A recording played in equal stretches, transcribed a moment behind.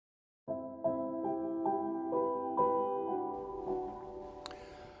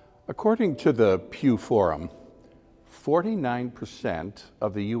According to the Pew Forum, 49%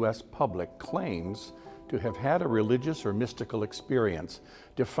 of the U.S. public claims to have had a religious or mystical experience,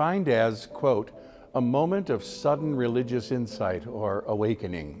 defined as, quote, a moment of sudden religious insight or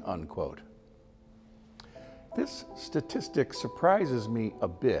awakening, unquote. This statistic surprises me a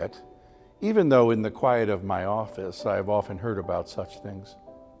bit, even though in the quiet of my office I've often heard about such things.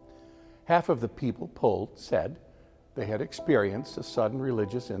 Half of the people polled said they had experienced a sudden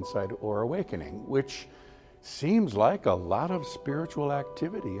religious insight or awakening, which seems like a lot of spiritual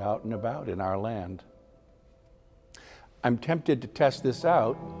activity out and about in our land. I'm tempted to test this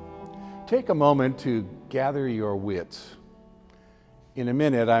out. Take a moment to gather your wits. In a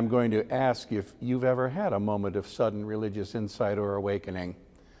minute, I'm going to ask if you've ever had a moment of sudden religious insight or awakening.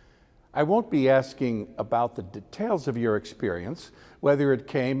 I won't be asking about the details of your experience, whether it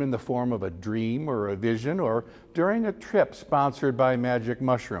came in the form of a dream or a vision or during a trip sponsored by Magic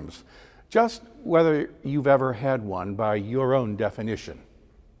Mushrooms, just whether you've ever had one by your own definition.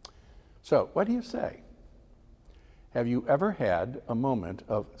 So, what do you say? Have you ever had a moment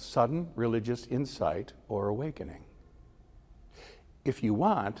of sudden religious insight or awakening? If you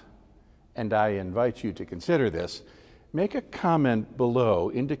want, and I invite you to consider this, make a comment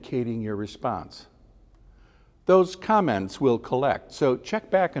below indicating your response. Those comments will collect, so check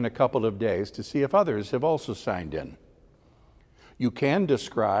back in a couple of days to see if others have also signed in. You can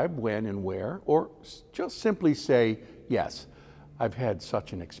describe when and where, or just simply say, yes, I've had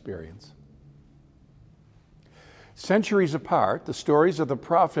such an experience. Centuries apart, the stories of the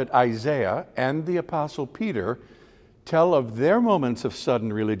prophet Isaiah and the apostle Peter tell of their moments of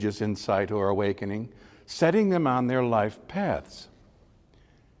sudden religious insight or awakening, setting them on their life paths.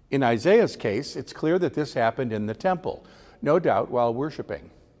 In Isaiah's case, it's clear that this happened in the temple, no doubt while worshiping.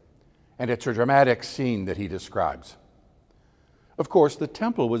 And it's a dramatic scene that he describes. Of course, the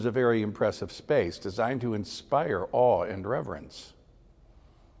temple was a very impressive space designed to inspire awe and reverence.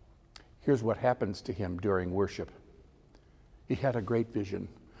 Here's what happens to him during worship. He had a great vision.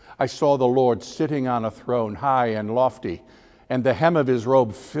 I saw the Lord sitting on a throne high and lofty, and the hem of his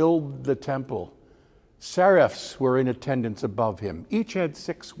robe filled the temple. Seraphs were in attendance above him. Each had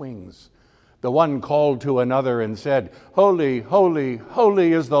 6 wings. The one called to another and said, Holy, holy,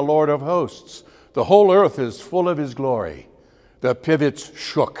 holy is the Lord of hosts. The whole earth is full of his glory. The pivots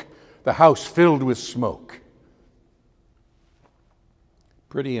shook. The house filled with smoke.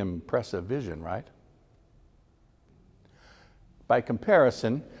 Pretty impressive vision, right? By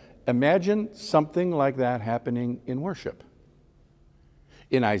comparison, imagine something like that happening in worship.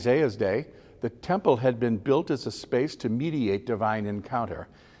 In Isaiah's day, the temple had been built as a space to mediate divine encounter,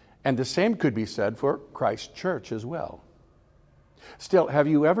 and the same could be said for Christ's church as well. Still, have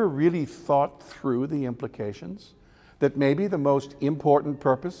you ever really thought through the implications? That maybe the most important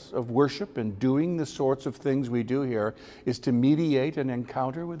purpose of worship and doing the sorts of things we do here is to mediate an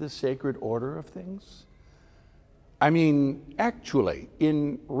encounter with the sacred order of things? I mean, actually,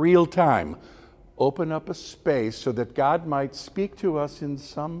 in real time, open up a space so that God might speak to us in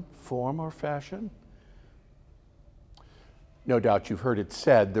some form or fashion? No doubt you've heard it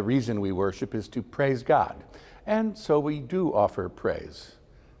said the reason we worship is to praise God, and so we do offer praise.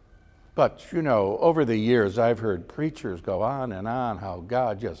 But, over the years I've heard preachers go on and on how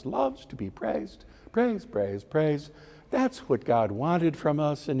God just loves to be praised. Praise, praise, praise. That's what God wanted from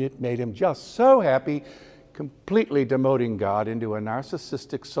us, and it made him just so happy, completely demoting God into a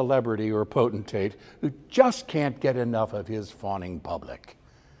narcissistic celebrity or potentate who just can't get enough of his fawning public.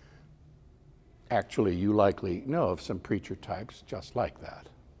 Actually, you likely know of some preacher types just like that.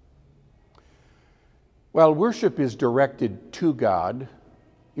 While worship is directed to God,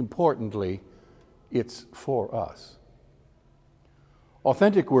 importantly, it's for us.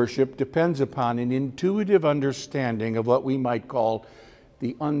 Authentic worship depends upon an intuitive understanding of what we might call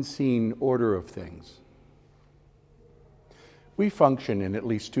the unseen order of things. We function in at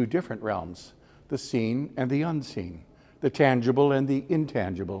least 2 different realms, the seen and the unseen, the tangible and the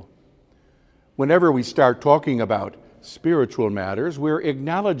intangible. Whenever we start talking about spiritual matters, we're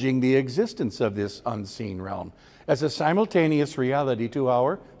acknowledging the existence of this unseen realm as a simultaneous reality to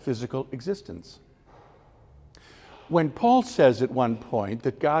our physical existence. When Paul says at one point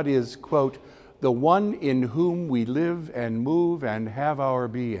that God is, quote, the one in whom we live and move and have our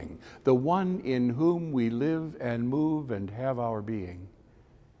being, the one in whom we live and move and have our being,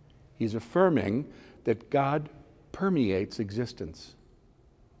 he's affirming that God permeates existence.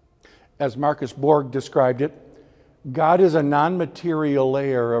 As Marcus Borg described it, God is a non-material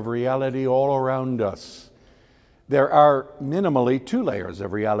layer of reality all around us. There are minimally 2 layers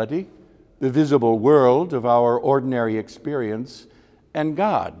of reality, the visible world of our ordinary experience, and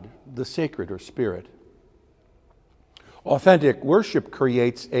God, the sacred or spirit. Authentic worship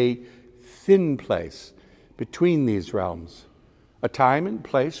creates a thin place between these realms, a time and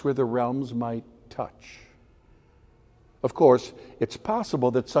place where the realms might touch. Of course, it's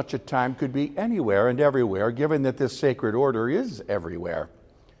possible that such a time could be anywhere and everywhere, given that this sacred order is everywhere.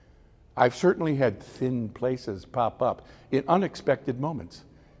 I've certainly had thin places pop up in unexpected moments.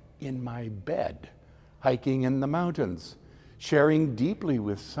 In my bed, hiking in the mountains, sharing deeply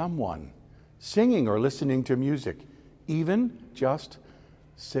with someone, singing or listening to music, even just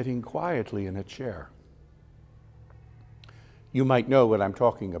sitting quietly in a chair. You might know what I'm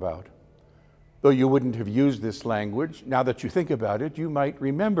talking about. Though you wouldn't have used this language, now that you think about it, you might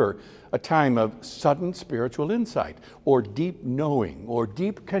remember a time of sudden spiritual insight, or deep knowing, or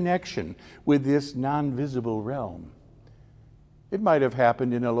deep connection with this non-visible realm. It might have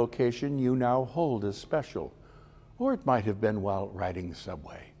happened in a location you now hold as special, or it might have been while riding the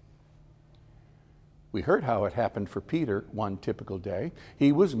subway. We heard how it happened for Peter one typical day.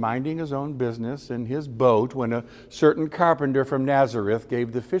 He was minding his own business in his boat when a certain carpenter from Nazareth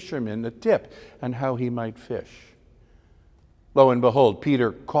gave the fishermen a tip on how he might fish. Lo and behold,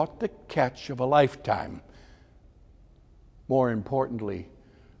 Peter caught the catch of a lifetime. More importantly,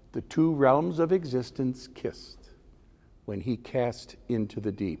 the two realms of existence kissed when he cast into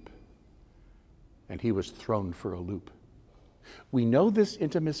the deep, and he was thrown for a loop. We know this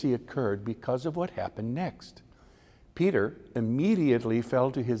intimacy occurred because of what happened next. Peter immediately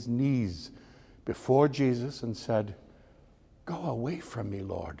fell to his knees before Jesus and said, "Go away from me,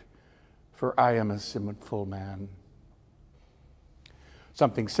 Lord, for I am a sinful man."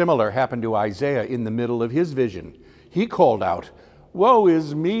 Something similar happened to Isaiah in the middle of his vision. He called out, "Woe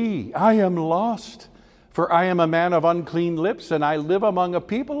is me, I am lost, for I am a man of unclean lips, and I live among a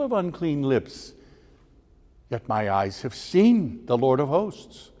people of unclean lips. Yet my eyes have seen the Lord of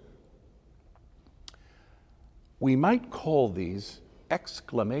hosts." We might call these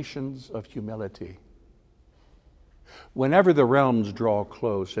exclamations of humility. Whenever the realms draw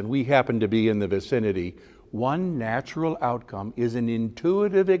close and we happen to be in the vicinity, one natural outcome is an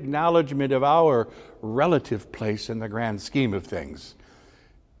intuitive acknowledgement of our relative place in the grand scheme of things.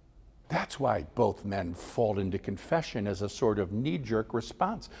 That's why both men fall into confession as a sort of knee-jerk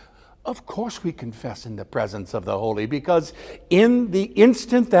response. Of course we confess in the presence of the holy, because in the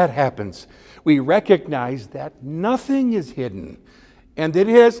instant that happens, we recognize that nothing is hidden and that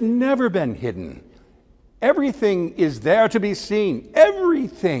it has never been hidden. Everything is there to be seen.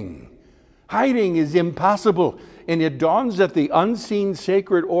 Everything. Hiding is impossible, and it dawns that the unseen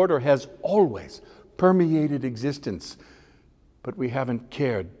sacred order has always permeated existence, but we haven't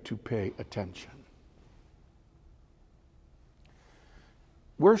cared to pay attention.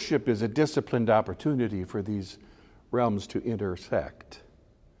 Worship is a disciplined opportunity for these realms to intersect.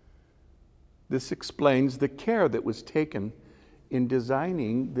 This explains the care that was taken in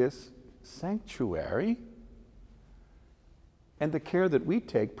designing this sanctuary and the care that we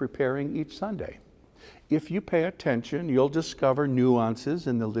take preparing each Sunday. If you pay attention, you'll discover nuances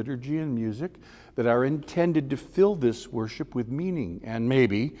in the liturgy and music that are intended to fill this worship with meaning, and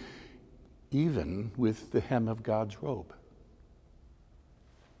maybe even with the hem of God's robe.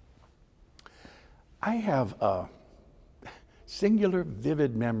 I have a singular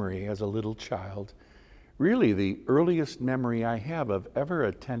vivid memory as a little child, really the earliest memory I have of ever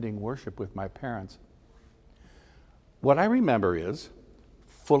attending worship with my parents. What I remember is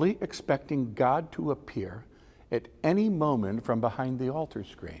fully expecting God to appear at any moment from behind the altar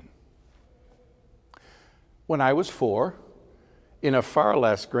screen. When I was 4, in a far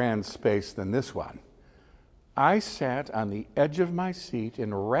less grand space than this one, I sat on the edge of my seat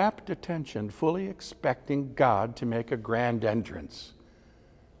in rapt attention, fully expecting God to make a grand entrance.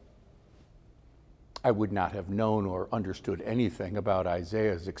 I would not have known or understood anything about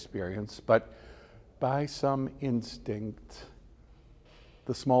Isaiah's experience, but by some instinct,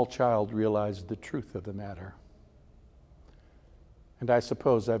 the small child realized the truth of the matter. And I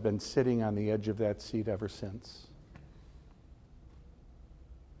suppose I've been sitting on the edge of that seat ever since.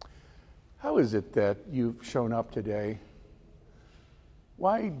 How is it that you've shown up today?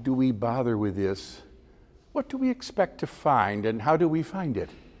 Why do we bother with this? What do we expect to find, and how do we find it?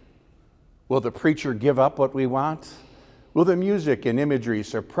 Will the preacher give up what we want? Will the music and imagery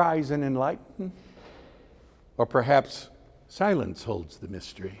surprise and enlighten? Or perhaps silence holds the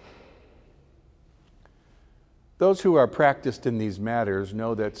mystery? Those who are practiced in these matters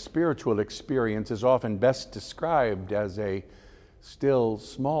know that spiritual experience is often best described as a still,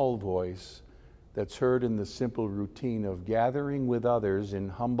 small voice that's heard in the simple routine of gathering with others in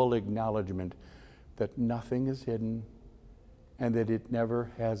humble acknowledgement that nothing is hidden and that it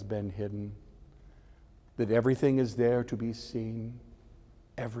never has been hidden, that everything is there to be seen,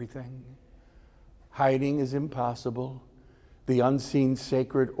 everything. Hiding is impossible. The unseen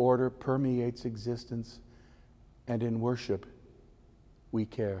sacred order permeates existence, and in worship, we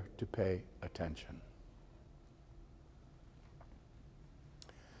care to pay attention.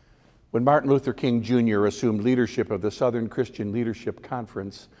 When Martin Luther King Jr. assumed leadership of the Southern Christian Leadership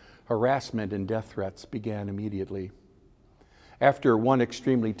Conference, harassment and death threats began immediately. After one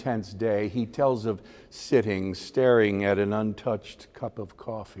extremely tense day, he tells of sitting, staring at an untouched cup of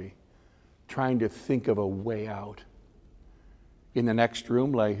coffee, trying to think of a way out. In the next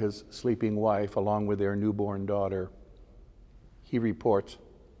room lay his sleeping wife along with their newborn daughter. He reports,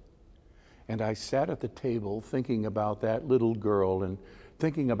 "And I sat at the table thinking about that little girl and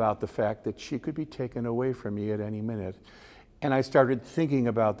thinking about the fact that she could be taken away from me at any minute. And I started thinking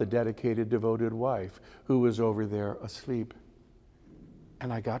about the dedicated, devoted wife who was over there asleep.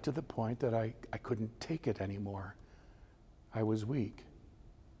 And I got to the point that I couldn't take it anymore. I was weak.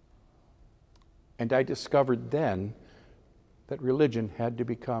 And I discovered then that religion had to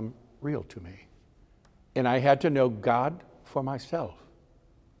become real to me. And I had to know God for myself.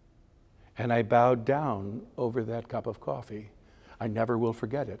 And I bowed down over that cup of coffee. I never will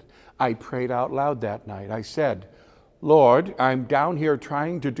forget it. I prayed out loud that night. I said, Lord, I'm down here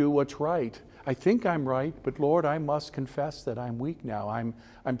trying to do what's right. I think I'm right, but Lord, I must confess that I'm weak now.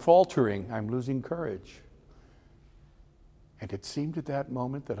 I'm faltering. I'm losing courage. And it seemed at that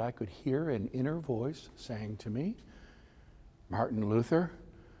moment that I could hear an inner voice saying to me, Martin Luther,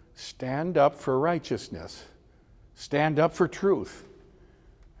 stand up for righteousness. Stand up for truth.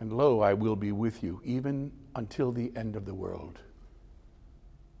 And lo, I will be with you, even until the end of the world.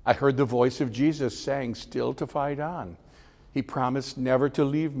 I heard the voice of Jesus saying, still to fight on. He promised never to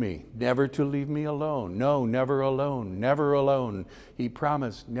leave me alone. No, never alone, never alone. He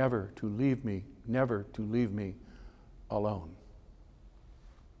promised never to leave me alone.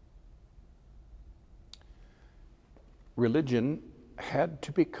 Religion had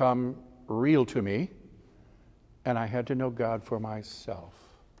to become real to me, and I had to know God for myself.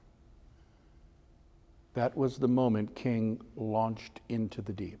 That was the moment King launched into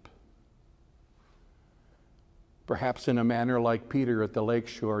the deep. Perhaps in a manner like Peter at the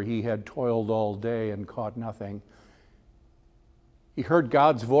lakeshore, he had toiled all day and caught nothing. He heard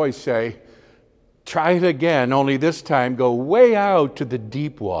God's voice say, try it again, only this time go way out to the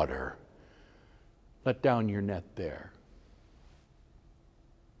deep water. Let down your net there.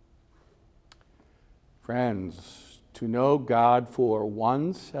 Friends, to know God for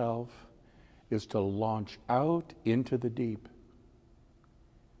oneself is to launch out into the deep.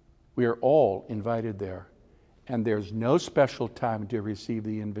 We are all invited there, and there's no special time to receive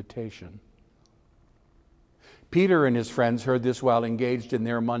the invitation. Peter and his friends heard this while engaged in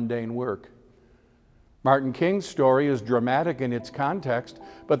their mundane work. Martin King's story is dramatic in its context,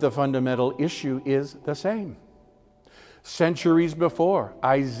 but the fundamental issue is the same. Centuries before,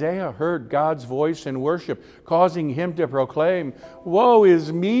 Isaiah heard God's voice in worship, causing him to proclaim, woe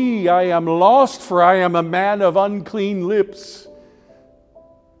is me, I am lost, for I am a man of unclean lips.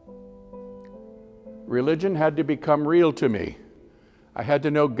 Religion had to become real to me. I had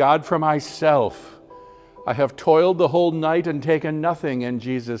to know God for myself. I have toiled the whole night and taken nothing, and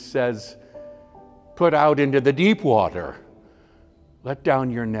Jesus says, put out into the deep water. Let down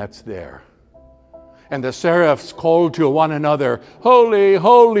your nets there. And the seraphs called to one another, holy,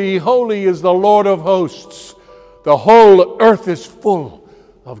 holy, holy is the Lord of hosts. The whole earth is full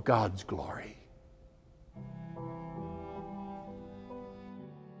of God's glory.